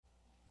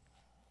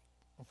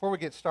Before we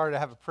get started, I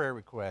have a prayer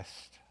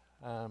request.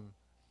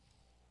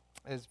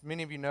 As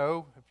many of you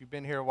know, if you've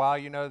been here a while,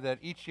 you know that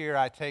each year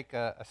I take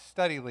a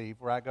study leave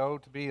where I go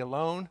to be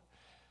alone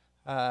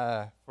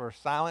for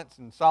silence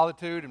and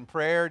solitude and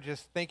prayer,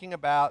 just thinking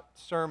about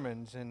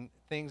sermons and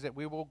things that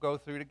we will go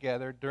through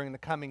together during the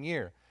coming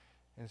year.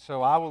 And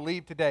so I will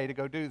leave today to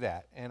go do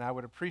that. And I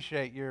would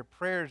appreciate your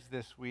prayers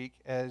this week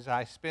as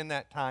I spend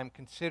that time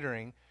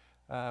considering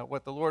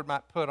what the Lord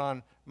might put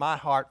on my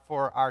heart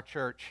for our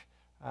church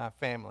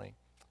family.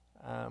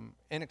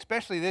 And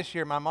especially this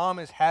year, my mom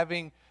is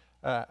having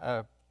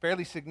a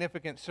fairly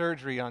significant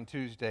surgery on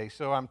Tuesday.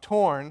 So I'm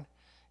torn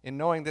in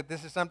knowing that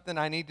this is something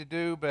I need to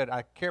do, but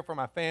I care for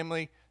my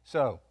family.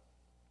 So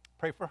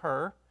pray for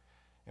her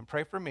and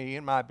pray for me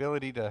and my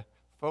ability to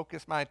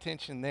focus my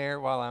attention there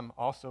while I'm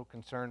also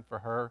concerned for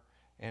her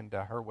and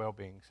her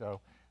well-being.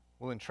 So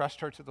we'll entrust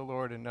her to the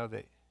Lord and know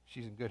that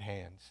she's in good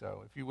hands.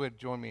 So if you would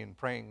join me in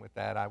praying with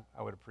that, I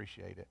would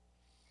appreciate it.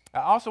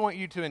 I also want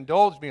you to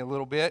indulge me a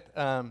little bit.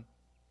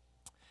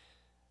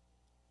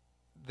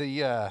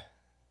 The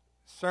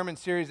sermon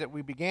series that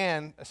we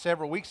began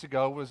several weeks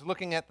ago was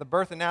looking at the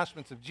birth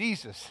announcements of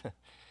Jesus.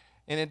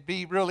 And it'd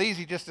be real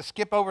easy just to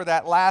skip over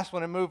that last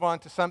one and move on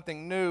to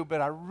something new,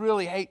 but I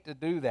really hate to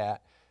do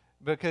that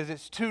because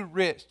it's too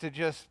rich to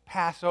just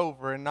pass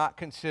over and not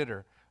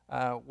consider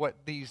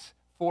what these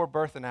 4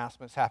 birth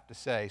announcements have to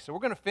say. So we're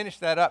going to finish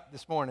that up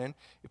this morning,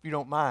 if you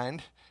don't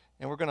mind,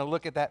 and we're going to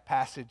look at that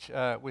passage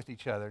with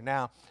each other.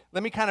 Now,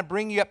 let me kind of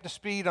bring you up to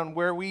speed on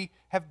where we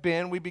have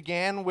been. We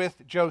began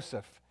with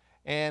Joseph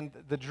and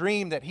the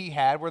dream that he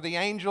had, where the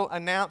angel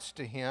announced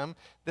to him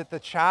that the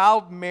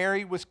child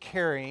Mary was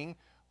carrying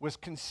was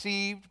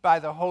conceived by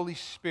the Holy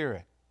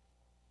Spirit.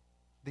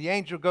 The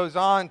angel goes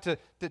on to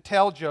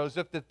tell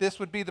Joseph that this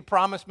would be the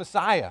promised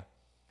Messiah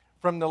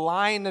from the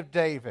line of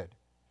David,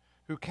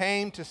 who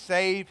came to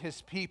save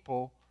his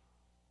people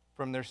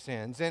from their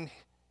sins. And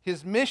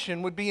his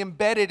mission would be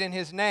embedded in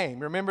his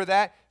name. Remember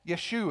that?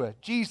 Yeshua,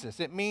 Jesus.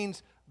 It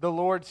means the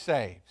Lord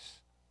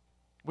saves.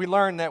 We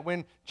learn that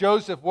when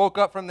Joseph woke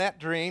up from that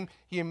dream,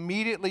 he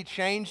immediately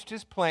changed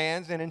his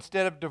plans, and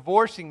instead of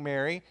divorcing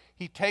Mary,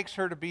 he takes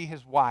her to be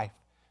his wife,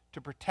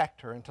 to protect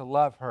her and to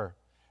love her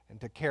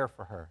and to care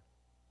for her.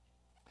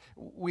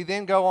 We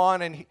then go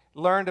on and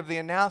learned of the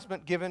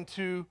announcement given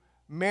to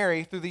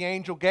Mary through the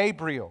angel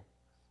Gabriel.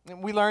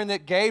 And we learn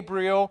that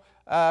Gabriel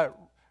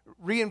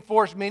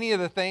reinforced many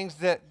of the things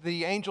that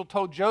the angel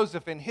told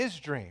Joseph in his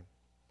dream.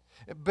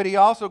 But he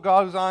also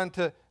goes on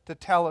to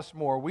tell us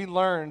more. We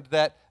learned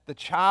that the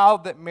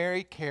child that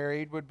Mary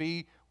carried would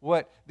be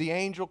what the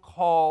angel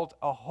called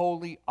a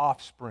holy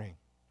offspring.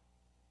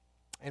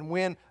 And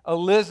when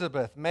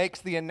Elizabeth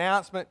makes the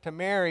announcement to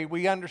Mary,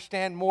 we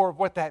understand more of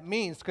what that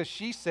means, because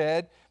she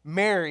said,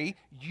 "Mary,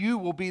 you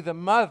will be the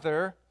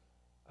mother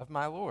of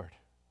my Lord."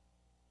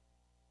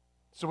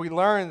 So we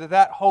learned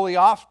that holy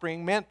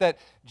offspring meant that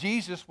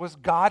Jesus was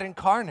God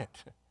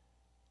incarnate,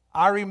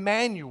 our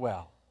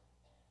Emmanuel,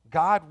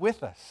 God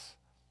with us.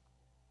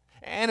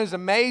 And as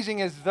amazing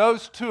as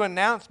those 2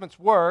 announcements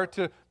were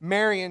to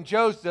Mary and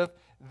Joseph,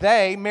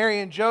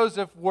 Mary and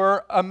Joseph,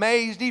 were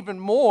amazed even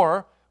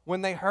more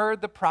when they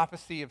heard the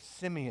prophecy of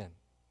Simeon.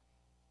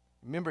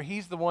 Remember,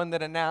 he's the one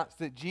that announced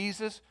that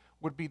Jesus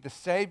would be the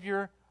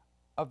Savior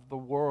of the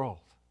world,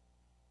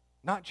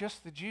 not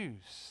just the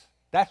Jews.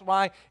 That's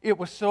why it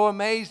was so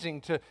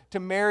amazing to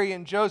Mary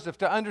and Joseph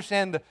to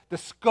understand the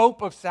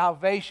scope of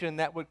salvation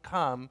that would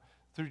come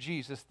through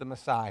Jesus the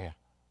Messiah.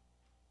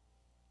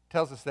 It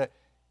tells us that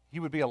he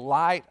would be a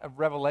light of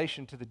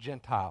revelation to the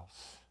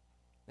Gentiles.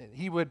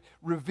 He would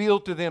reveal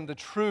to them the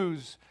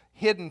truths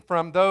hidden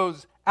from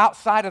those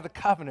outside of the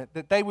covenant,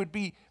 that they would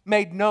be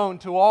made known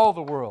to all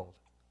the world.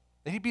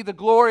 That he'd be the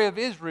glory of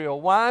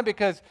Israel. Why?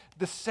 Because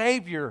the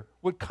Savior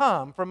would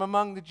come from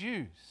among the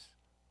Jews.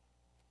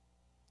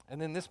 And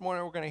then this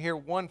morning we're going to hear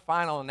one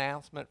final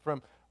announcement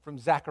from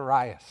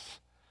Zacharias,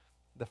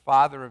 the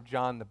father of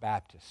John the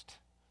Baptist.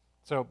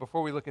 So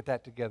before we look at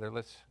that together,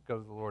 let's go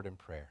to the Lord in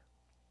prayer.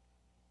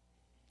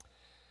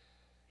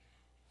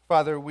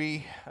 Father,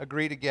 we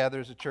agree together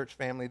as a church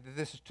family that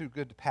this is too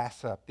good to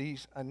pass up.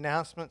 These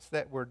announcements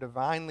that were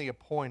divinely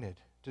appointed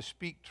to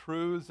speak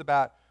truths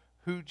about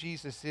who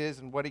Jesus is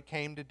and what he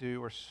came to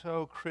do are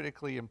so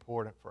critically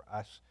important for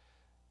us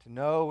to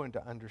know and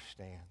to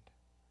understand.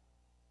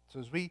 So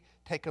as we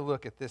take a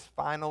look at this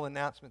final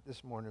announcement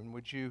this morning,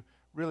 would you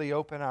really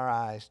open our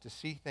eyes to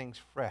see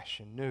things fresh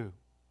and new,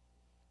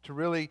 to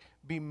really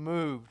be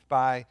moved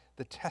by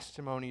the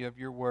testimony of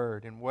your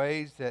word in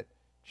ways that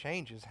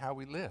changes how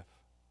we live?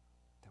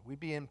 We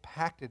be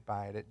impacted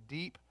by it at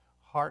deep,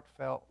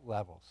 heartfelt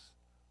levels,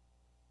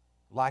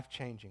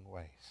 life-changing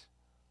ways.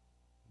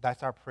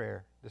 That's our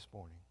prayer this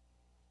morning.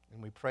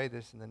 And we pray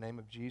this in the name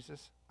of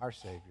Jesus, our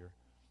Savior.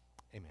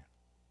 Amen.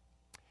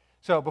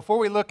 So before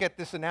we look at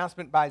this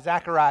announcement by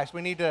Zacharias,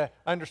 we need to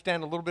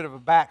understand a little bit of a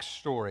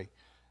backstory.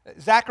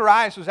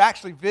 Zacharias was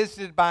actually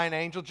visited by an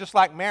angel just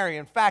like Mary.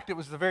 In fact, it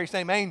was the very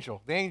same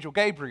angel, the angel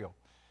Gabriel.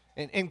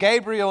 And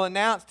Gabriel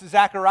announced to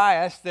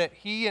Zacharias that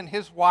he and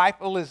his wife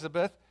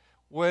Elizabeth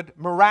would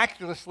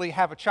miraculously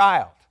have a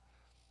child.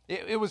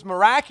 It was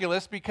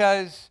miraculous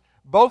because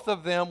both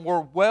of them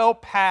were well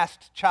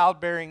past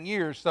childbearing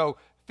years, so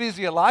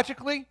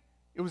physiologically,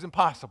 it was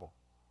impossible.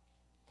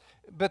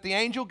 But the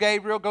angel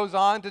Gabriel goes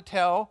on to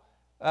tell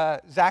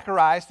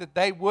Zacharias that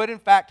they would in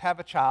fact have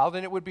a child,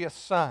 and it would be a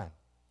son.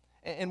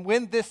 And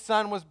when this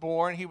son was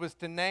born, he was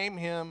to name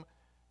him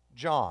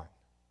John.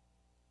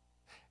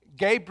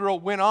 Gabriel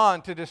went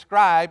on to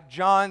describe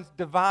John's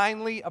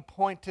divinely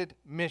appointed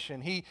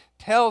mission. He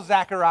tells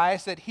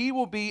Zacharias that he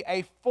will be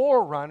a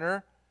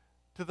forerunner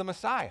to the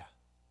Messiah.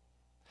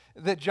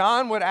 That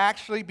John would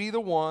actually be the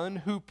one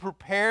who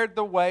prepared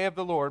the way of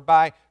the Lord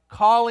by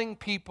calling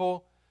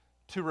people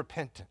to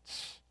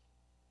repentance.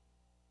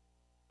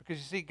 Because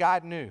you see,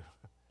 God knew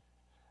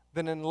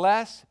that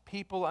unless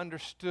people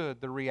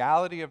understood the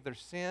reality of their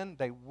sin,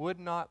 they would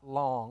not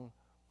long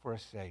for a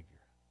Savior.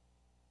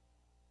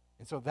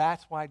 And so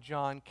that's why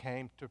John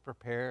came to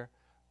prepare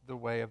the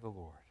way of the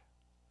Lord.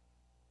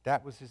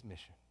 That was his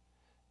mission,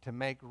 to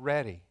make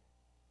ready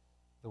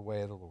the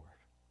way of the Lord.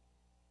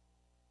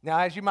 Now,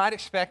 as you might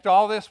expect,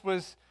 all this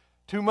was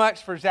too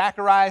much for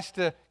Zacharias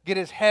to get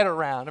his head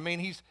around. I mean,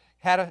 he's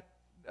had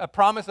a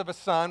promise of a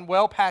son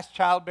well past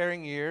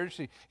childbearing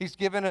years. He's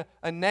given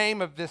a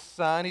name of this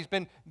son. He's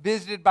been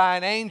visited by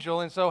an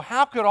angel. And so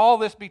how could all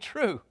this be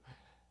true?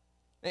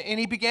 And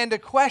he began to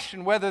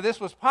question whether this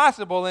was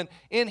possible. And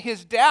in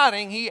his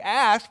doubting, he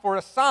asked for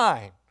a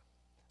sign,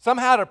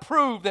 somehow to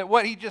prove that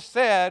what he just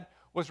said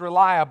was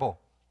reliable.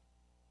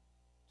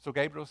 So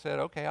Gabriel said,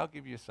 okay, I'll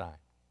give you a sign.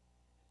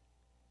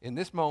 In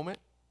this moment,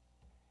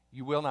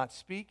 you will not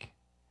speak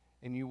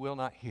and you will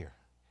not hear.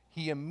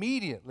 He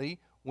immediately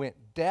went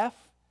deaf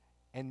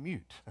and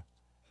mute.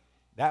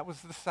 That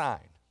was the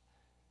sign.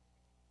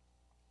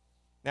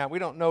 Now, we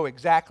don't know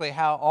exactly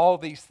how all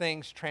these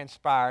things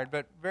transpired,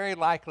 but very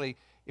likely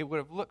it would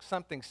have looked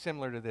something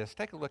similar to this.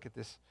 Take a look at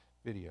this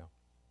video.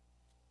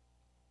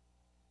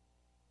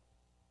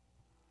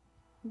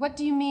 What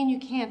do you mean you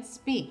can't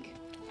speak?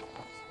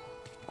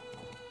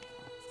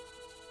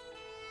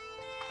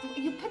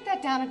 You put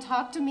that down and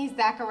talk to me,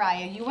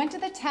 Zachariah. You went to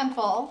the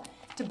temple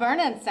to burn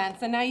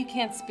incense, and now you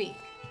can't speak.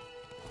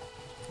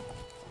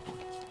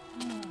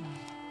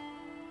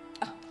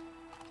 Oh,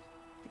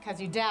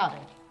 because you doubted.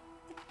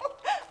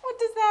 What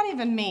does that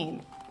even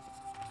mean?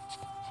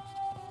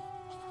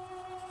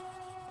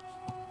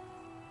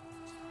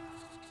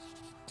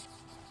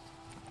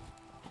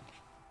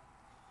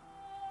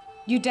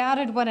 You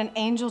doubted what an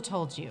angel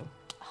told you.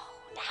 Oh,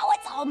 now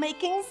it's all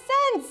making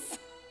sense.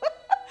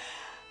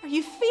 Are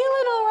you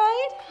feeling all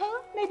right?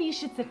 Huh? Maybe you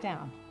should sit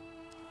down.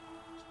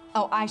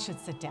 Oh, I should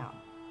sit down.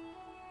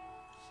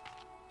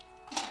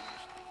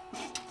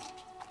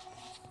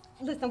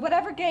 Listen,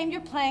 whatever game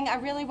you're playing, I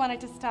really wanted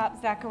to stop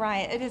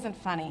Zachariah. It isn't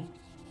funny.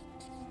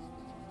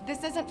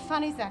 This isn't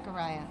funny,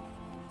 Zachariah.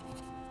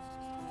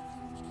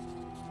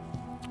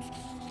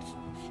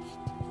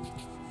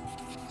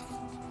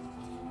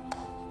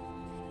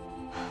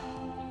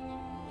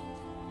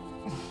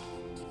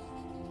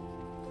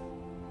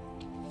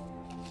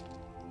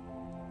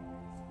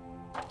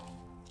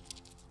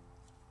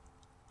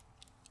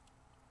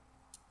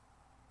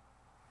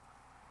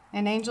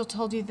 An angel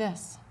told you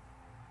this.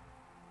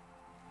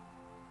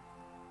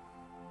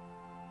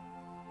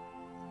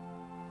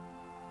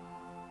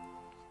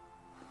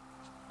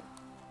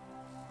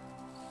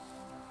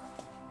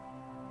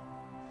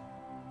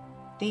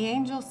 The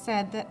angel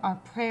said that our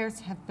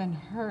prayers have been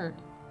heard.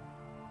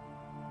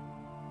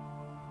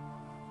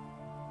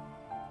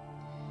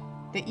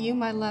 That you,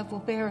 my love, will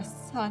bear a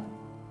son.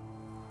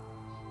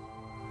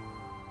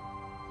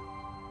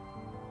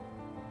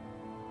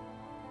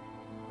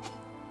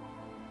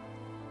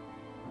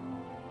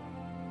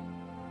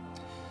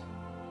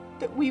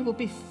 That we will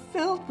be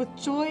filled with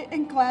joy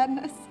and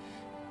gladness,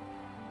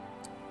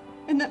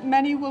 and that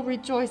many will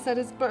rejoice at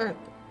his birth.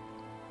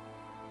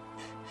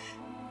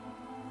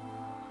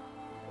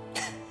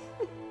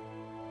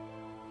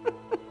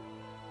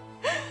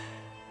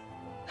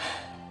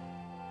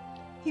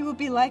 He will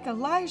be like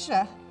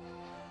Elijah.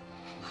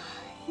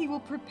 He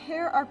will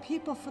prepare our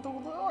people for the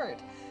Lord.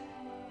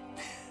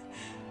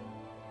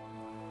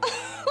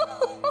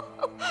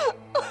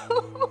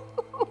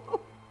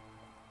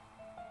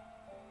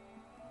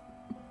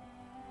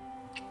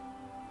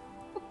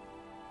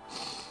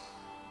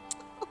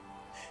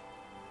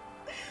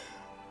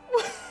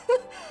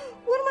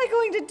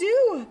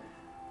 Do?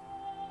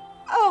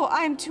 Oh,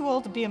 I'm too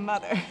old to be a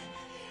mother.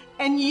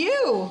 And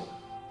you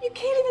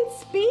can't even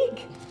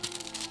speak.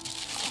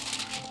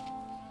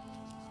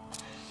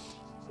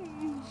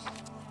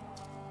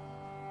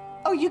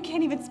 Oh, you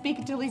can't even speak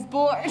until he's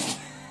born.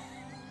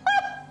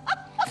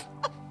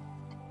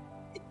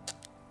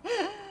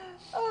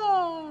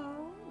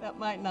 Oh, that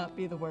might not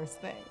be the worst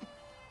thing.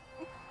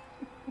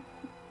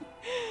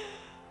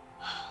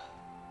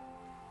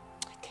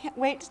 I can't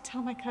wait to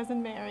tell my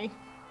cousin Mary.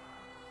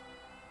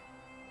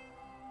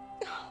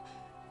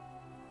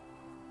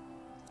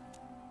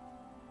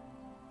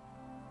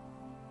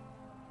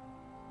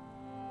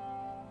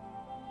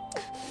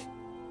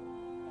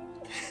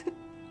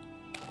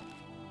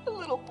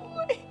 little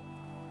boy.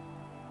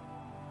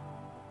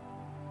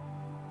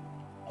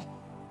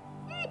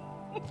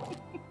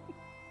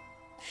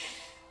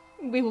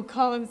 We will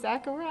call him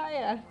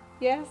Zachariah,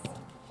 yes?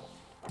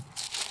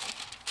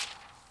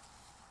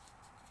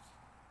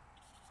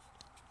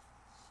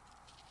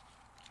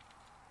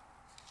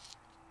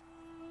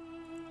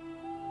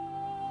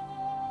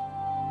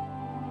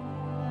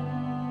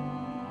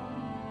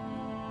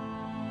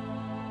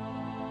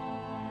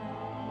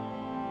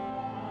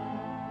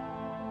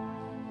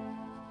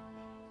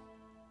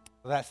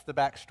 Well, that's the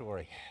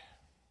backstory.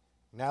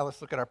 Now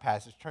let's look at our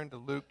passage. Turn to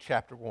Luke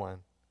chapter 1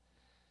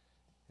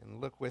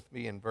 and look with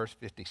me in verse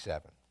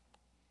 57.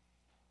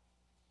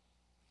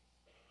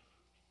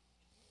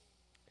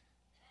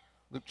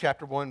 Luke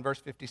chapter 1, verse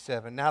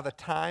 57. Now the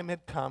time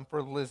had come for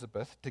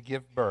Elizabeth to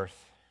give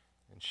birth,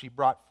 and she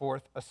brought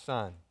forth a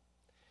son.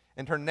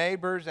 And her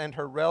neighbors and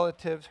her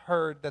relatives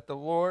heard that the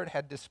Lord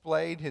had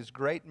displayed his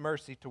great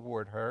mercy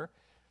toward her,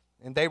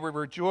 and they were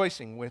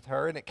rejoicing with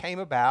her. And it came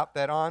about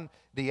that on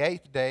the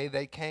 8th day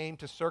they came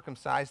to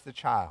circumcise the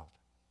child.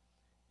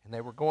 And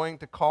they were going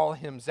to call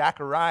him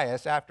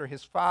Zacharias after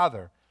his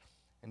father.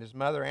 And his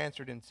mother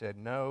answered and said,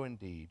 No,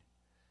 indeed,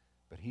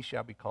 but he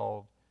shall be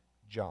called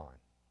John.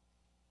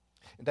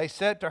 And they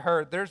said to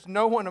her, There's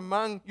no one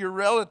among your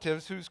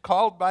relatives who's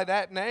called by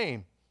that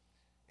name.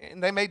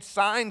 And they made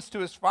signs to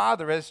his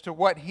father as to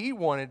what he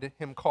wanted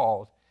him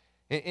called.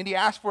 And he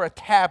asked for a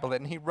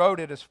tablet, and he wrote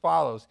it as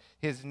follows: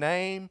 His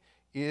name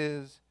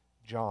is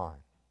John.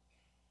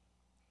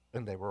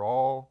 And they were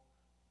all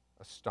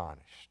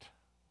astonished.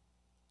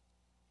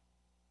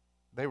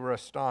 They were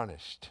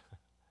astonished.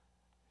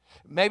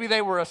 Maybe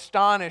they were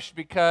astonished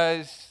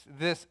because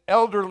this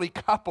elderly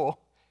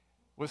couple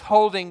was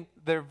holding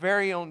their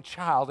very own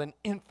child, an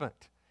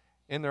infant,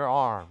 in their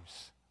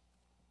arms.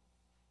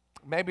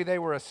 Maybe they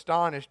were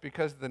astonished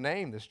because of the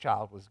name this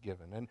child was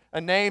given, and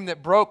a name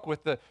that broke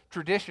with the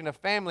tradition of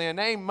family, a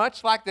name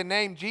much like the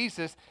name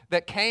Jesus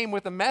that came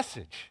with a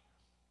message.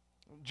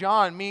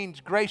 John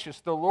means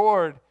gracious. The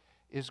Lord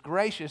is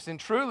gracious, and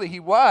truly he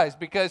was,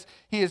 because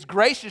he has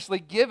graciously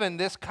given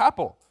this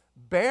couple,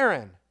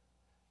 barren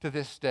to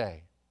this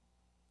day,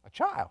 a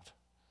child,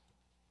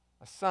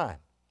 a son.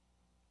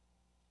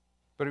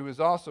 But he was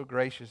also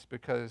gracious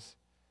because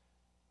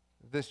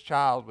this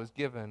child was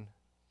given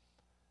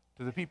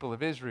to the people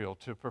of Israel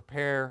to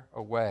prepare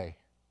a way.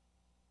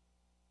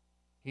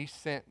 He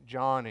sent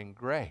John in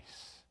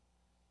grace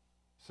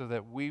so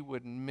that we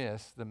wouldn't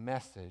miss the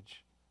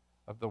message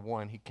of the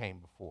one he came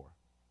before.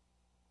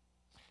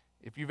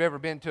 If you've ever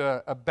been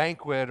to a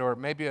banquet or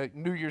maybe a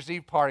New Year's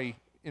Eve party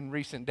in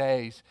recent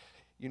days,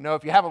 you know,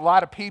 if you have a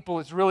lot of people,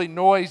 it's really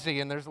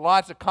noisy and there's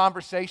lots of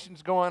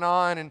conversations going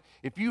on. And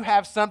if you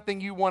have something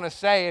you want to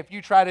say, if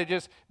you try to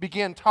just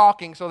begin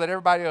talking so that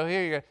everybody will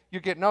hear you, you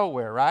get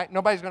nowhere, right?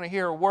 Nobody's going to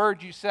hear a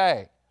word you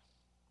say.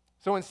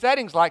 So in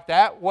settings like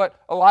that,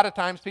 what a lot of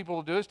times people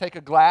will do is take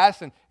a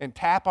glass and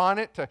tap on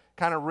it to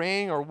kind of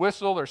ring or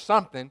whistle or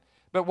something.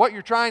 But what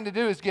you're trying to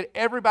do is get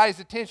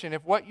everybody's attention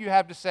if what you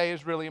have to say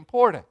is really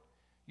important.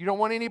 You don't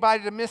want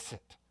anybody to miss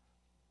it.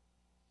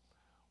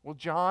 Well,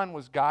 John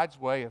was God's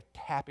way of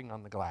tapping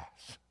on the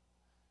glass.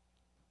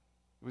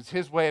 It was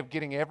his way of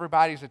getting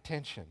everybody's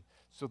attention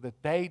so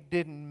that they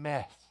didn't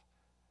miss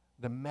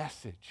the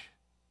message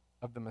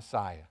of the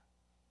Messiah,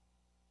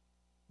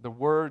 the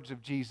words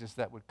of Jesus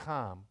that would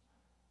come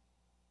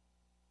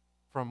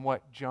from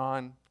what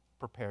John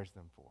prepares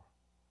them for.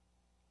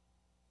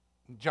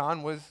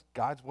 John was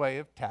God's way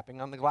of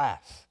tapping on the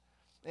glass.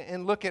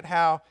 And look at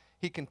how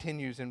he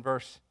continues in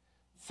verse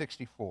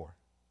 64.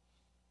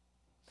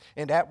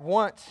 And at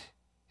once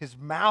his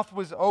mouth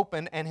was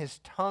open and his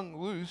tongue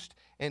loosed,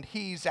 and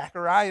he,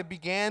 Zachariah,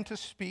 began to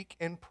speak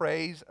in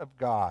praise of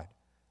God.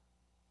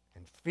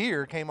 And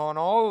fear came on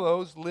all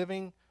those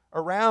living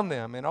around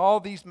them, and all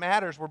these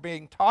matters were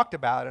being talked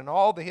about in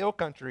all the hill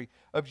country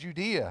of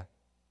Judea.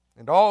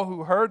 And all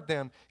who heard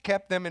them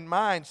kept them in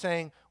mind,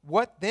 saying,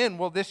 What then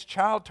will this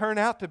child turn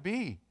out to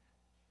be?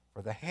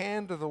 For the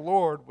hand of the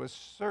Lord was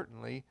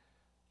certainly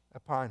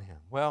upon him.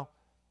 Well,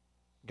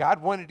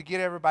 God wanted to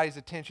get everybody's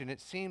attention. It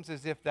seems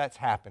as if that's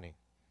happening.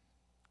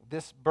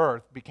 This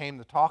birth became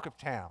the talk of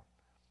town.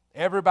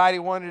 Everybody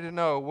wanted to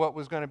know what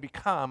was going to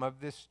become of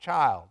this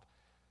child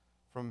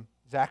from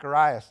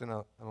Zacharias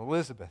and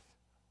Elizabeth.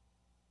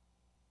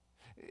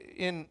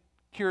 In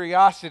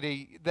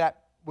curiosity, that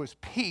was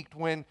piqued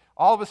when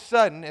all of a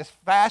sudden, as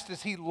fast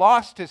as he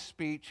lost his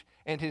speech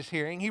and his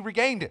hearing, he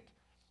regained it.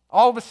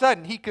 All of a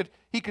sudden, he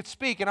could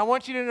speak. And I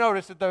want you to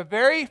notice that the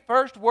very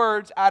first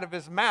words out of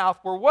his mouth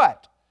were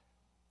what?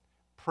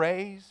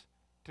 Praise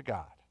to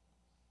God.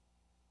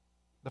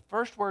 The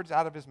first words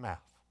out of his mouth.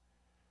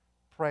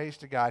 Praise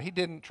to God. He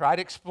didn't try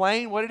to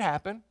explain what had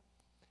happened.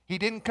 He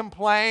didn't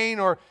complain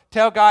or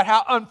tell God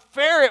how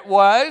unfair it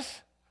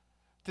was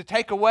to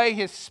take away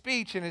his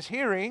speech and his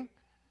hearing.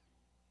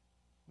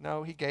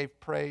 No, he gave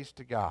praise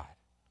to God.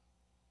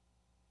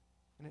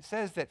 And it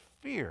says that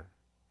fear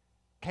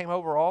came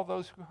over all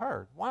those who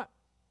heard.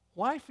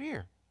 Why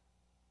fear?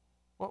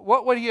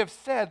 What would he have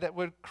said that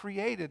would have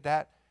created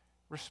that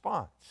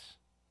response?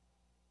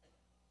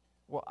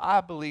 Well,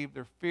 I believe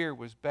their fear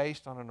was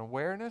based on an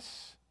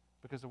awareness,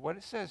 because of what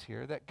it says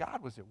here, that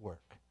God was at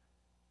work.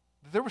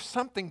 There was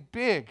something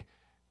big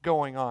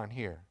going on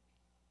here.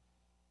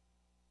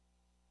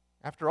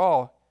 After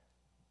all,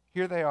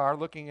 here they are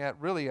looking at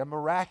really a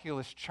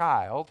miraculous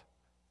child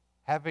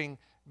having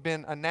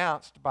been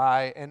announced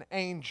by an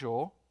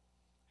angel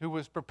who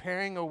was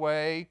preparing a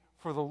way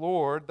for the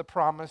Lord, the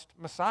promised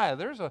Messiah.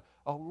 There's a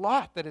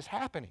lot that is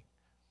happening.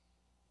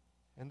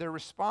 And their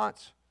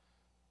response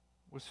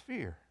was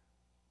fear.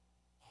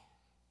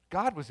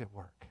 God was at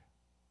work.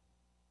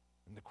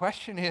 And the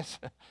question is,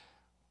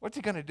 what's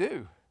he going to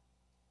do?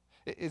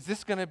 Is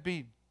this going to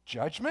be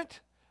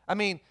judgment? I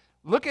mean,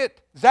 look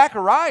at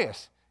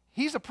Zacharias.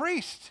 He's a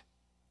priest.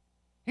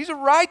 He's a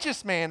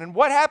righteous man. And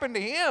what happened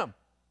to him?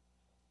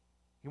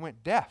 He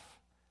went deaf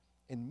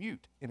and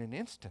mute in an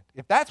instant.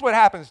 If that's what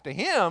happens to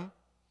him,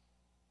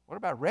 what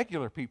about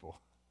regular people?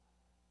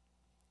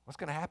 What's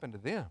going to happen to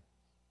them?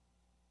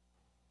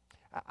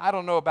 I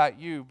don't know about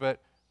you,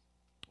 but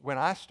when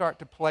I start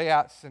to play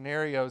out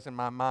scenarios in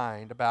my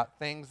mind about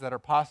things that are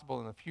possible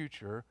in the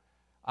future,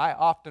 I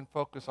often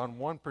focus on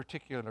one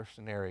particular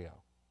scenario.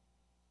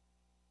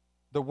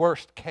 The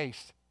worst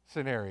case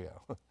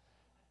scenario.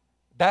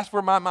 That's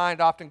where my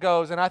mind often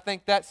goes, and I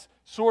think that's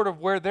sort of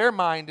where their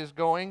mind is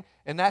going,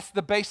 and that's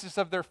the basis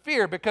of their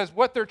fear, because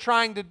what they're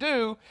trying to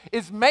do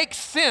is make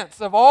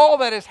sense of all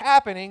that is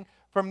happening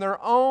from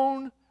their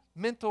own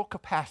mental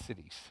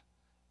capacities.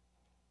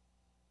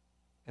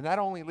 And that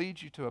only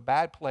leads you to a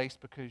bad place,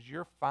 because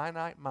your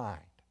finite mind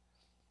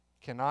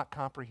cannot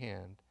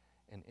comprehend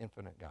an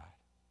infinite God.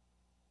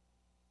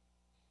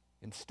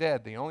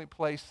 Instead, the only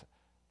place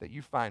that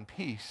you find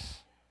peace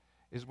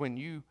is when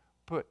you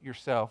put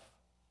yourself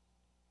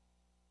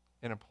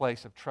in a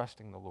place of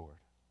trusting the Lord.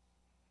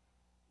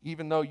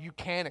 Even though you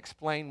can't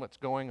explain what's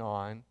going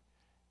on,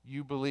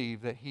 you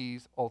believe that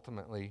He's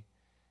ultimately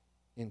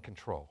in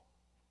control.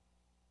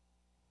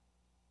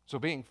 So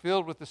being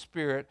filled with the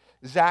Spirit,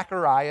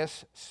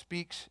 Zacharias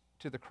speaks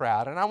to the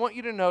crowd. And I want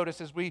you to notice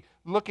as we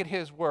look at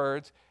his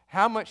words,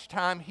 how much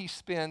time he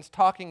spends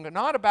talking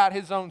not about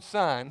his own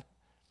son,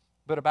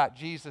 but about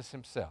Jesus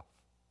himself.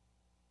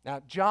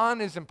 Now, John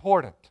is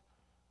important,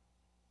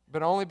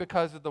 but only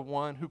because of the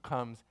one who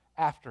comes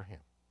after him.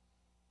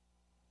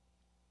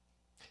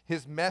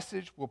 His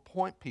message will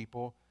point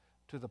people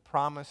to the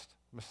promised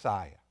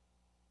Messiah,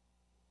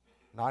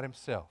 not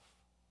himself.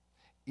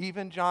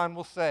 Even John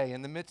will say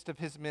in the midst of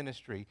his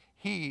ministry,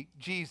 he,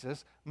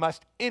 Jesus,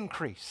 must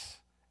increase,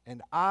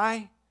 and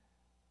I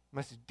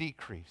must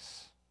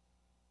decrease.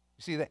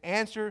 You see, the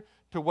answer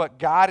to what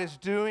God is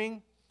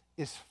doing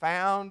is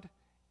found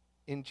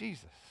in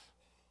Jesus.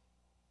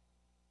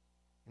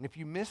 And if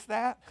you miss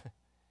that,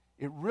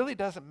 it really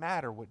doesn't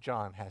matter what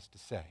John has to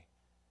say,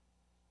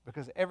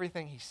 because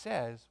everything he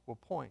says will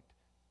point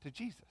to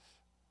Jesus.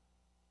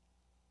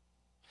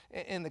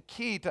 And the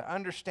key to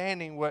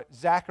understanding what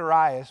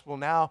Zacharias will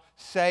now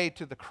say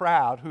to the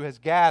crowd who has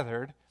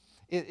gathered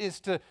is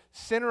to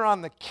center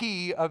on the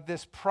key of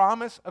this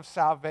promise of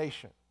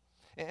salvation.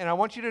 And I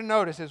want you to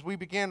notice as we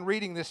begin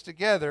reading this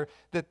together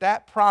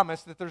that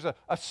promise, that there's a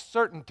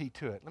certainty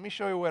to it. Let me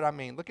show you what I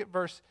mean. Look at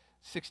verse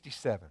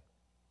 67.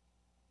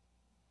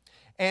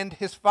 And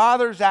his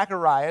father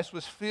Zacharias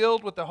was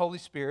filled with the Holy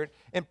Spirit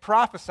and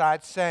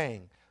prophesied,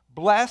 saying,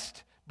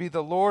 Blessed be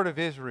the Lord of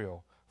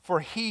Israel,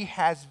 for he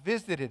has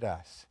visited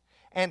us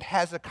and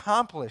has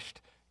accomplished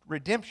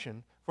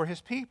redemption for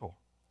his people,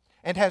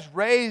 and has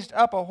raised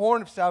up a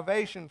horn of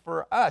salvation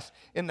for us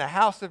in the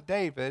house of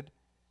David,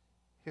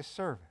 his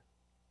servant.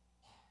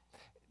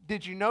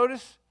 Did you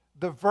notice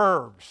the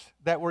verbs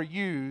that were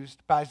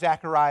used by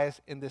Zacharias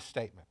in this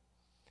statement?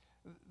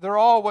 They're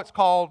all what's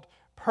called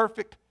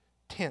perfect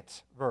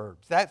tense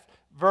verbs. That's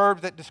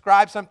verbs that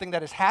describe something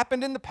that has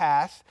happened in the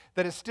past,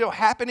 that is still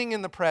happening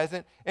in the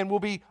present, and will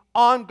be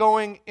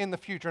ongoing in the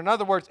future. In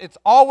other words, it's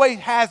always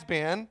has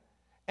been,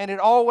 and it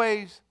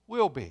always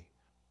will be.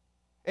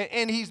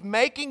 And he's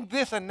making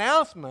this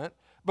announcement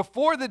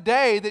before the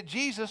day that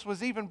Jesus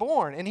was even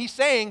born. And he's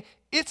saying,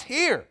 it's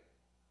here.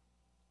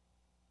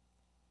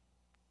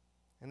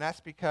 And that's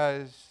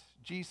because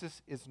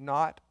Jesus is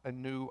not a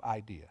new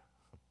idea.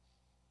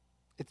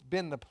 It's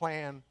been the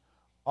plan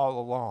all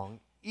along,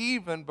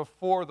 even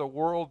before the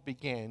world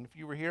began. If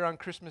you were here on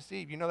Christmas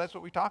Eve, you know that's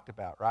what we talked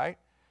about, right?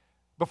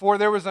 Before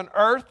there was an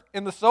earth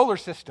in the solar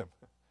system,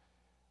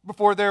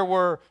 before there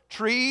were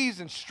trees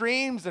and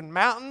streams and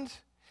mountains,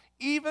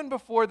 even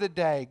before the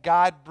day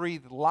God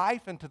breathed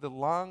life into the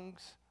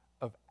lungs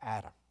of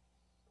Adam,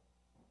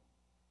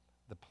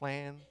 the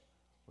plan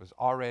was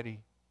already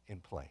in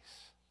place.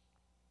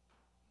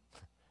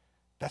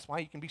 That's why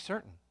you can be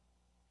certain,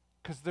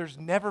 because there's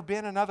never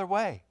been another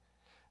way.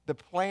 The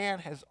plan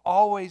has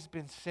always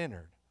been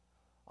centered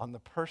on the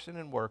person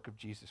and work of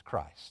Jesus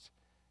Christ.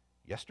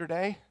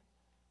 Yesterday,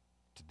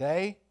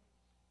 today,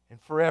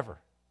 and forever.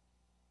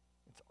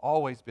 It's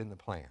always been the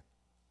plan.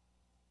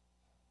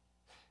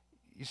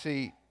 You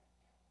see,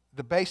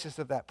 the basis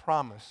of that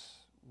promise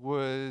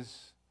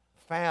was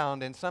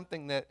found in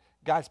something that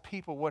God's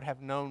people would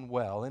have known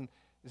well. And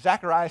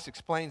Zacharias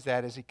explains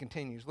that as he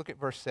continues. Look at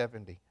verse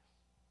 70.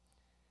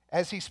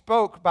 As he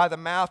spoke by the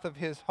mouth of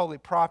his holy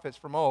prophets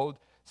from old,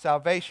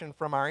 salvation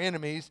from our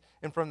enemies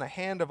and from the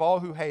hand of all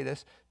who hate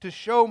us, to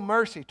show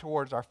mercy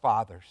towards our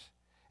fathers,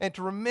 and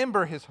to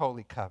remember his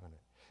holy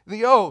covenant,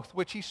 the oath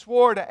which he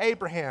swore to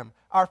Abraham,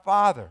 our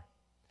father,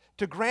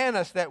 to grant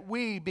us that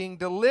we, being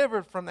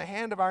delivered from the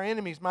hand of our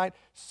enemies, might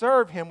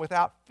serve him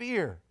without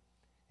fear,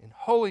 in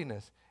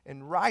holiness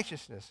and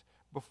righteousness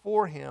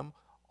before him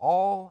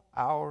all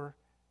our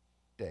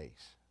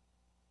days.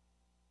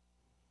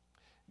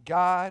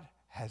 God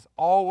has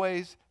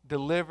always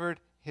delivered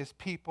his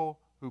people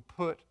who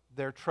put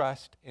their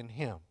trust in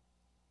him.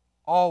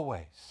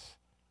 Always.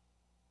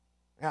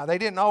 Now, they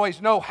didn't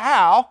always know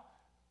how,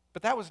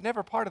 but that was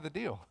never part of the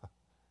deal.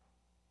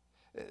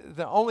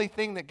 The only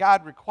thing that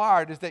God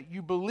required is that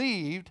you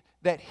believed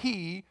that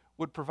he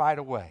would provide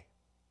a way,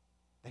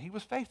 that he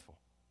was faithful.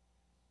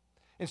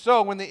 And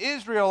so when the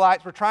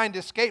Israelites were trying to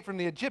escape from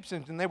the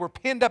Egyptians and they were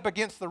pinned up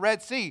against the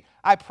Red Sea,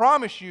 I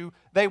promise you,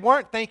 they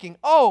weren't thinking,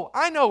 oh,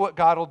 I know what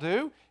God will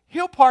do.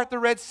 He'll part the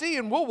Red Sea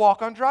and we'll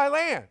walk on dry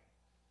land.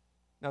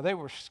 No, they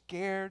were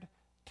scared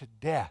to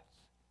death.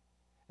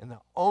 And the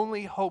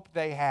only hope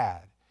they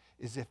had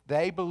is if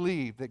they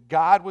believed that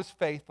God was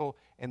faithful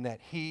and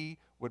that he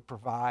would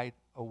provide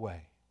a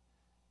way,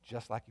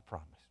 just like he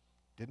promised.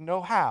 Didn't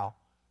know how,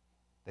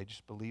 they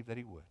just believed that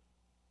he would.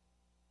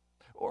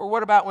 Or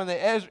what about when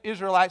the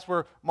Israelites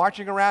were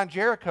marching around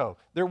Jericho?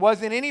 There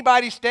wasn't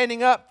anybody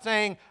standing up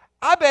saying,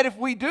 I bet if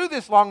we do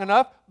this long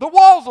enough, the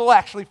walls will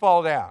actually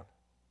fall down.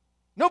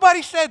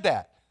 Nobody said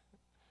that.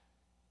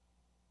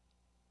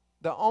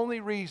 The only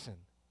reason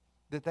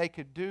that they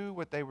could do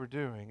what they were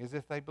doing is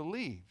if they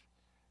believed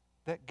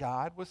that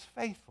God was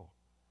faithful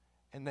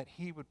and that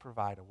he would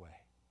provide a way.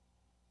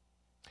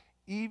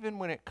 Even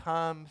when it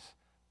comes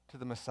to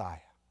the Messiah,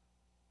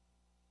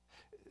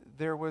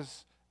 there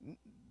was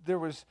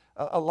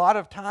a lot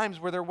of times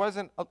where there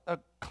wasn't a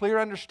clear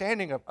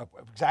understanding of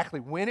exactly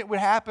when it would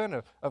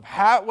happen, of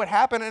how it would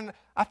happen. And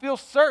I feel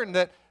certain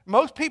that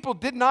most people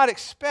did not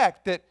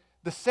expect that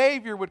the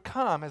Savior would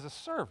come as a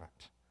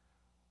servant,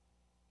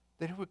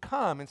 that he would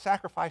come and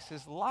sacrifice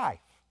his life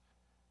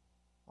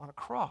on a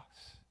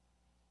cross.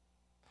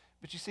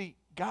 But you see,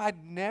 God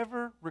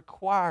never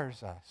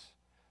requires us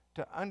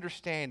to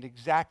understand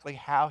exactly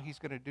how he's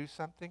going to do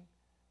something.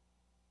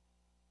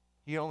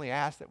 He only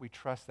asks that we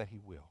trust that he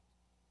will,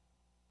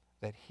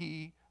 that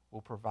he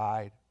will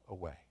provide a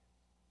way.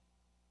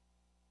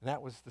 And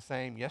that was the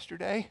same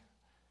yesterday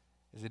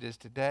as it is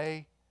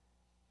today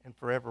and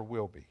forever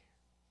will be.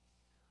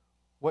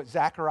 What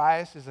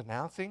Zacharias is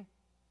announcing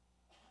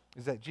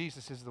is that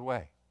Jesus is the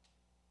way.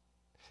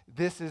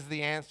 This is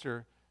the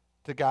answer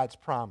to God's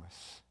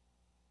promise.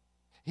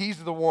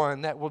 He's the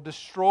one that will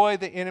destroy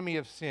the enemy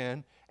of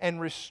sin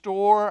and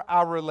restore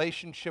our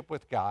relationship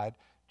with God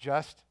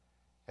just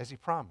as he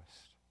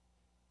promised.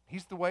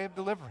 He's the way of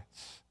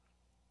deliverance.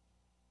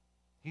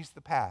 He's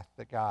the path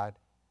that God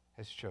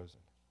has chosen,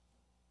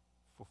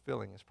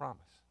 fulfilling his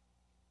promise.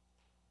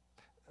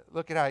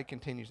 Look at how he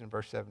continues in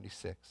verse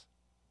 76.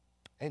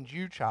 And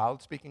you,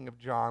 child, speaking of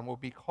John, will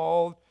be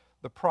called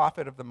the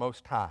prophet of the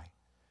Most High,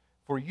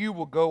 for you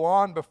will go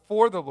on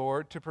before the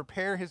Lord to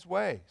prepare his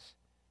ways,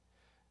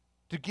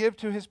 to give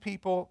to his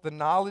people the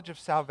knowledge of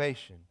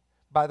salvation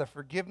by the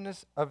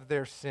forgiveness of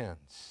their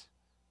sins.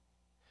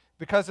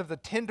 Because of the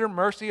tender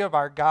mercy of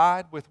our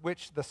God, with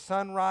which the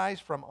sunrise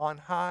from on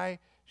high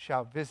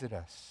shall visit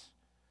us,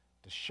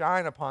 to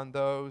shine upon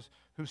those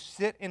who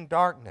sit in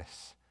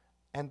darkness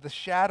and the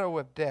shadow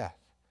of death,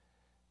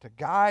 to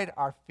guide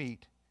our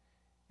feet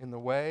in the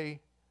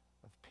way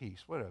of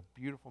peace. What a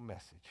beautiful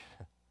message.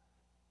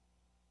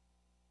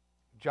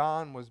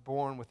 John was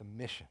born with a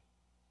mission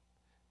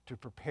to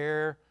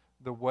prepare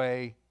the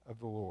way of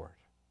the Lord.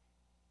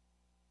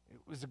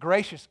 It was a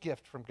gracious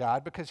gift from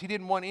God because he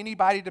didn't want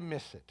anybody to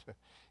miss it.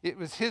 It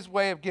was his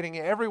way of getting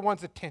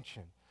everyone's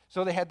attention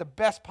so they had the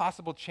best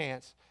possible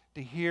chance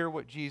to hear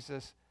what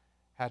Jesus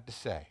had to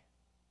say.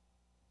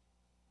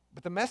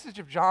 But the message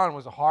of John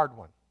was a hard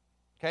one.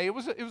 Okay, it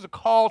was a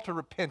call to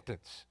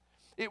repentance.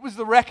 It was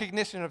the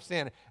recognition of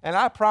sin. And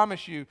I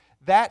promise you,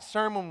 that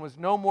sermon was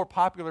no more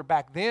popular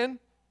back then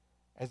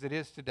as it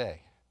is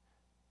today.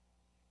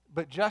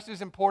 But just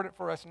as important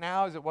for us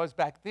now as it was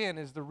back then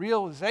is the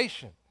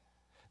realization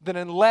that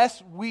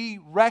unless we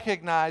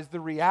recognize the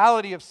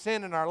reality of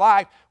sin in our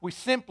life, we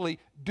simply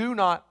do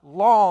not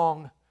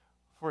long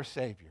for a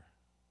Savior.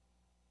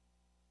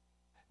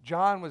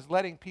 John was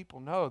letting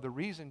people know the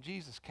reason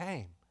Jesus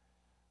came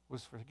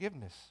was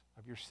forgiveness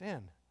of your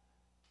sin.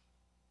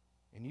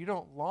 And you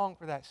don't long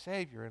for that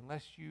Savior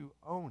unless you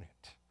own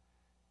it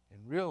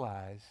and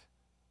realize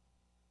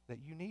that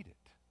you need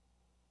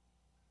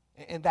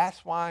it. And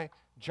that's why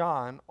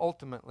John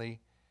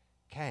ultimately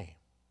came.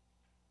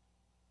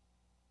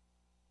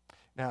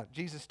 Now,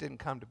 Jesus didn't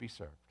come to be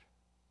served.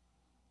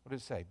 What did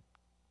it say?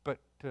 But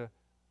to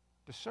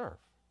serve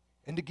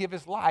and to give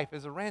his life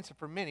as a ransom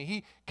for many.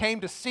 He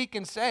came to seek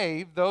and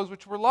save those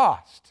which were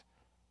lost.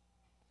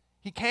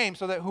 He came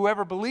so that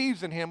whoever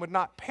believes in him would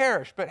not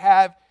perish, but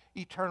have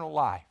eternal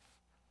life.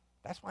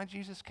 That's why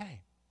Jesus came.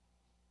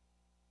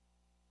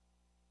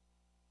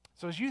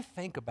 So as you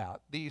think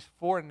about these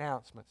 4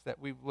 announcements that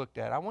we've looked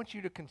at, I want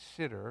you to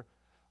consider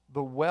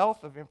the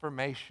wealth of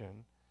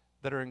information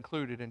that are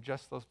included in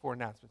just those 4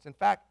 announcements. In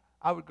fact,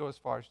 I would go as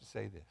far as to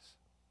say this.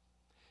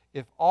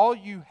 If all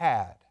you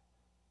had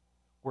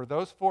were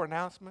those 4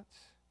 announcements,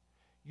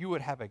 you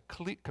would have a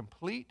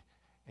complete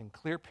and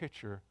clear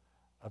picture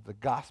of the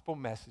gospel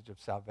message of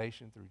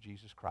salvation through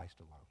Jesus Christ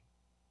alone.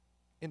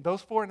 In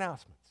those 4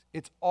 announcements,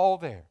 it's all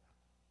there.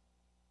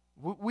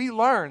 We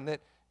learn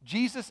that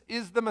Jesus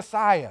is the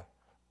Messiah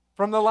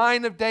from the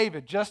line of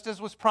David, just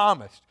as was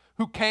promised,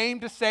 who came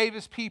to save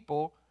his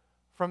people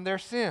from their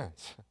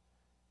sins.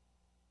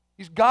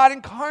 He's God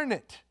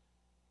incarnate,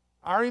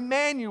 our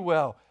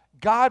Emmanuel,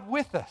 God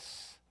with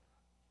us.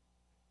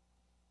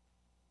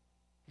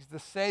 He's the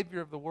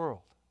Savior of the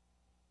world,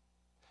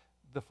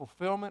 the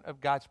fulfillment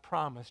of God's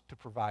promise to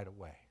provide a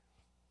way.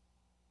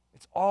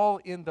 It's all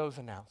in those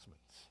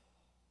announcements.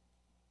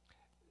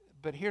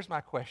 But here's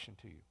my question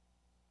to you.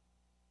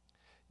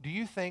 Do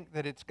you think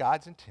that it's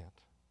God's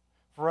intent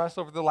for us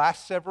over the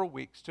last several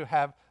weeks to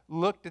have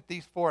looked at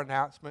these 4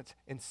 announcements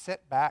and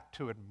sat back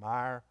to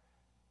admire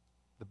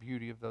the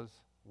beauty of those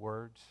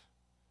words?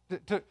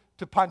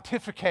 To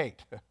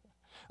pontificate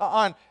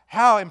on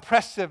how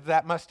impressive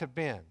that must have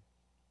been,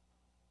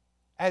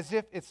 as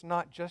if it's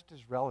not just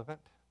as relevant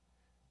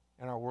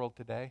in our world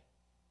today?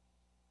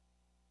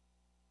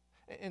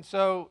 And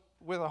so,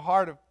 with a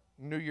heart of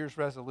New Year's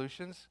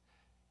resolutions,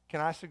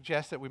 can I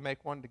suggest that we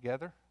make one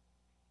together?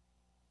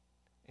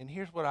 And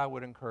here's what I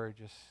would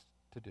encourage us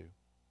to do.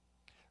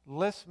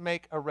 Let's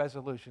make a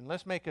resolution.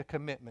 Let's make a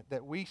commitment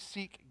that we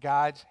seek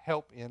God's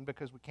help in,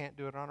 because we can't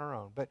do it on our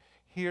own. But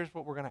here's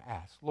what we're going to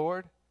ask.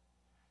 Lord,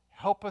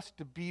 help us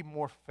to be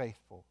more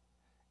faithful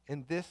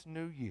in this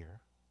new year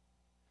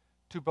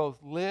to both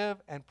live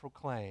and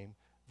proclaim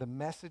the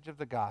message of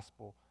the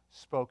gospel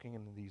spoken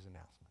in these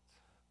announcements.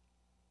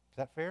 Is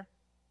that fair?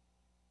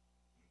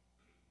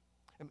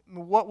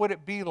 What would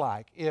it be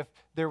like if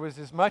there was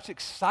as much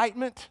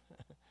excitement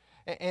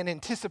and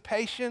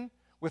anticipation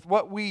with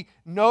what we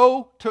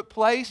know took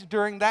place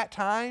during that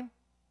time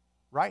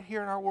right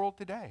here in our world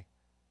today?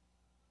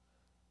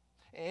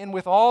 And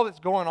with all that's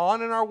going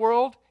on in our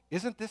world,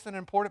 isn't this an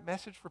important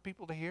message for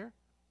people to hear?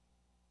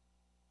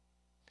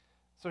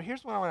 So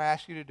here's what I want to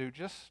ask you to do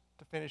just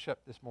to finish up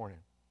this morning.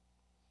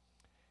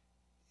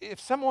 If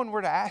someone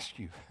were to ask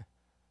you,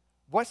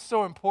 what's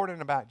so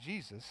important about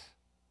Jesus,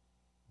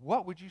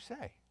 what would you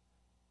say?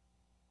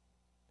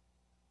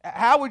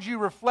 How would you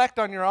reflect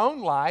on your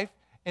own life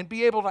and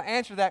be able to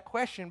answer that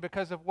question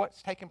because of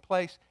what's taken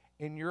place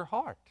in your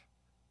heart?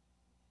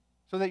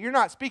 So that you're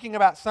not speaking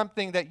about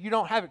something that you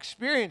don't have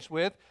experience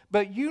with,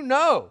 but you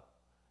know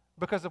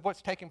because of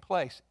what's taken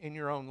place in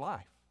your own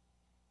life.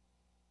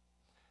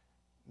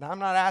 Now, I'm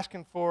not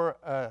asking for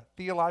a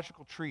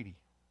theological treaty,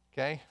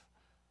 okay?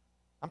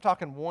 I'm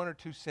talking 1 or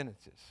 2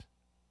 sentences.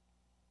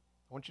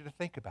 I want you to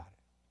think about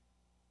it,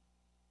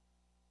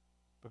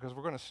 because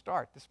we're going to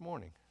start this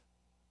morning.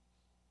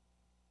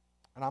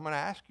 And I'm going to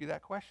ask you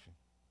that question.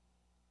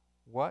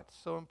 What's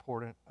so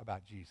important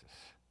about Jesus?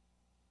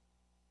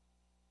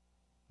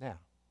 Now,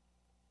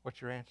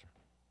 what's your answer?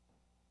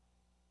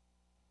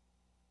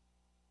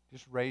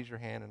 Just raise your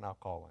hand and I'll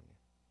call on you.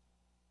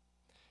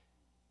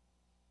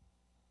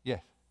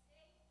 Yes.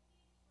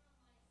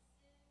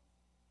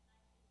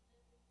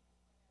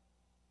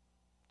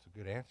 It's a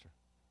good answer.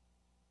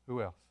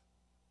 Who else?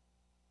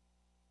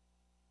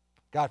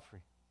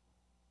 Godfrey.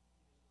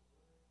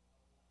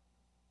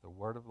 The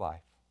word of life.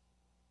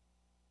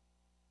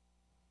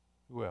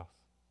 Who else?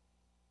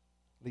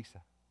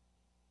 Lisa.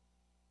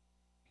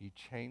 He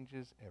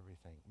changes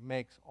everything.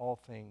 Makes all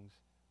things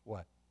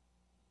what?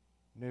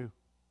 New.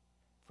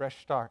 Fresh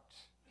starts.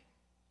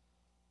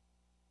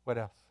 What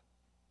else?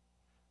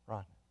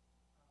 Ron.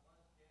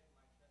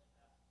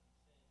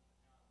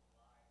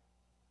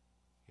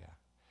 Yeah.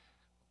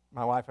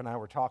 My wife and I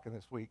were talking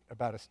this week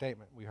about a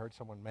statement we heard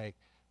someone make,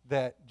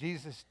 that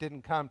Jesus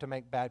didn't come to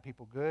make bad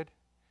people good.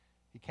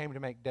 He came to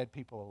make dead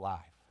people alive.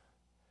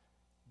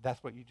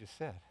 That's what you just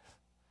said.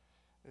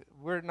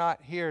 We're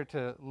not here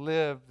to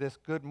live this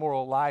good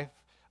moral life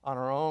on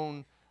our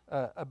own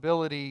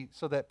ability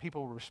so that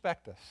people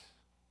respect us.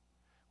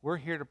 We're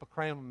here to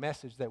proclaim a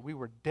message that we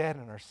were dead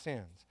in our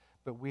sins,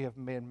 but we have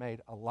been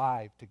made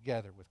alive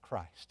together with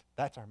Christ.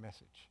 That's our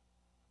message.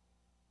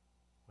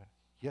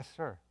 Yes,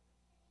 sir.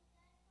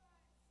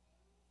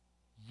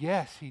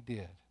 Yes, he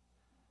did.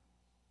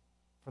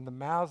 From the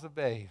mouths of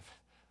babes,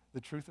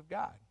 the truth of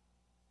God.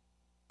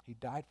 He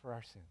died for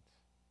our sins.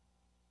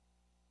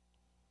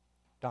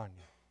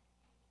 Danya.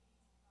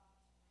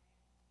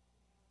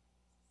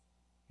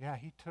 Yeah,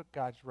 he took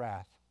God's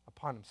wrath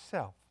upon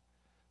himself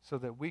so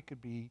that we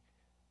could be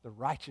the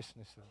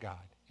righteousness of God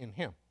in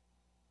him.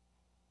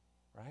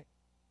 Right?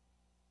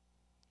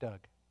 Doug.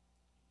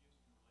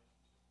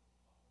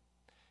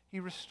 He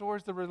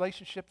restores the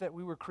relationship that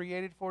we were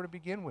created for to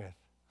begin with.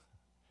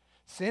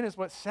 Sin is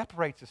what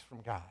separates us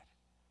from God.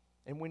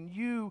 And when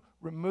you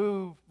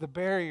remove the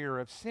barrier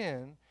of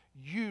sin,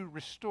 you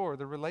restore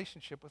the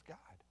relationship with God.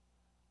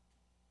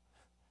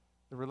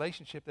 The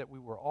relationship that we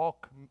were all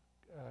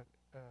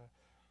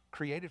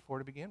created for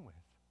to begin with.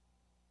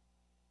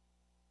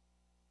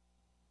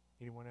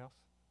 Anyone else?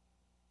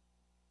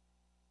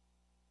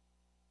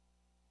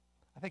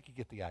 I think you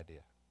get the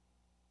idea,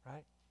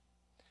 right?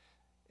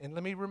 And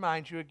let me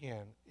remind you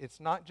again, it's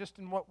not just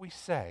in what we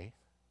say,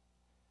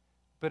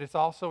 but it's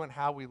also in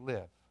how we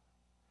live,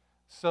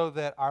 so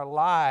that our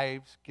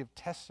lives give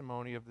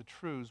testimony of the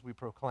truths we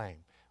proclaim.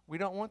 We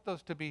don't want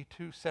those to be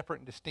two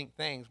separate and distinct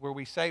things where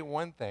we say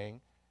one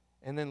thing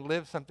and then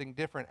live something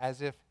different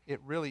as if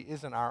it really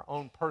isn't our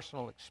own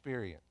personal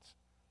experience.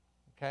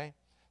 Okay?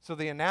 So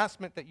the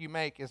announcement that you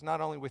make is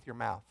not only with your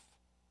mouth,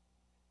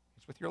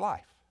 it's with your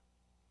life.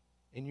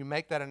 And you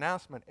make that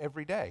announcement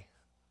every day,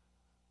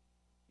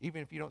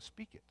 even if you don't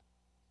speak it.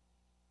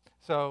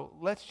 So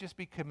let's just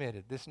be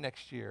committed this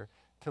next year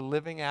to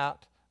living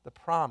out the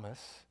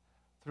promise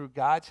through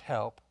God's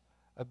help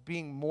of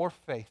being more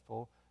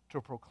faithful to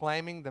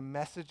proclaiming the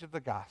message of the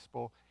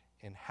gospel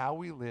in how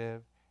we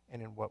live and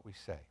in what we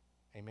say.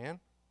 Amen?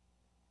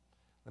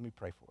 Let me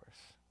pray for us.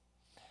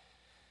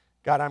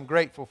 God, I'm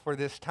grateful for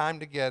this time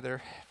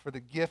together, for the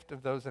gift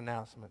of those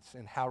announcements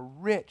and how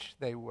rich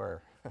they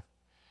were.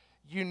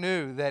 You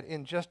knew that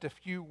in just a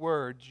few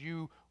words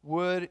you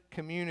would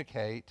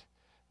communicate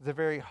the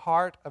very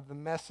heart of the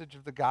message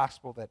of the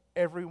gospel that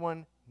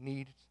everyone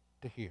needs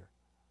to hear.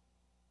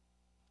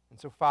 And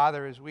so,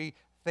 Father, as we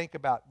think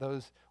about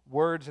those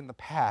words in the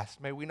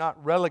past, may we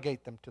not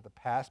relegate them to the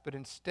past, but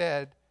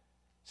instead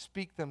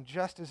speak them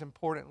just as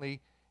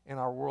importantly in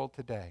our world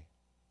today.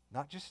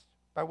 Not just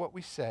by what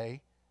we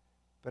say,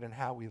 but in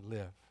how we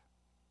live.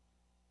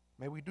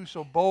 May we do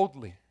so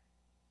boldly,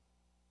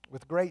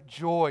 with great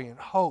joy and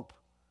hope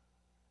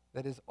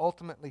that is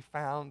ultimately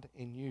found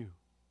in you.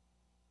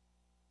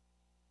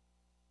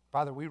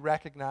 Father, we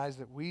recognize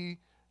that we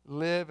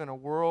live in a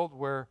world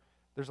where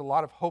there's a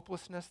lot of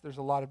hopelessness, there's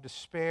a lot of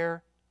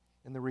despair,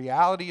 and the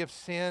reality of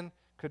sin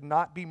could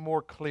not be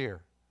more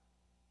clear.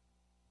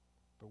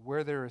 But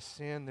where there is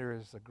sin, there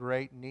is a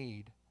great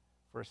need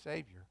for a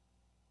Savior.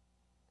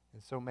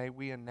 And so may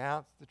we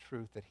announce the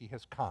truth that He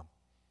has come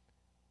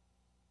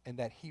and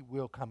that He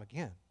will come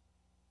again.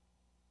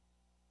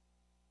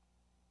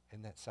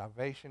 And that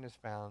salvation is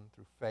found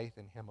through faith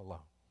in Him alone.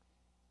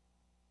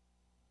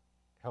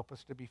 Help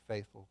us to be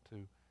faithful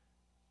to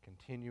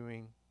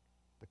continuing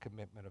the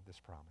commitment of this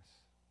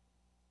promise.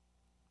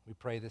 We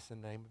pray this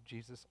in the name of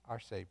Jesus, our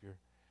Savior.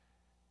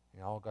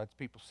 And all God's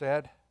people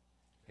said,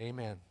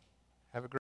 amen. Have a great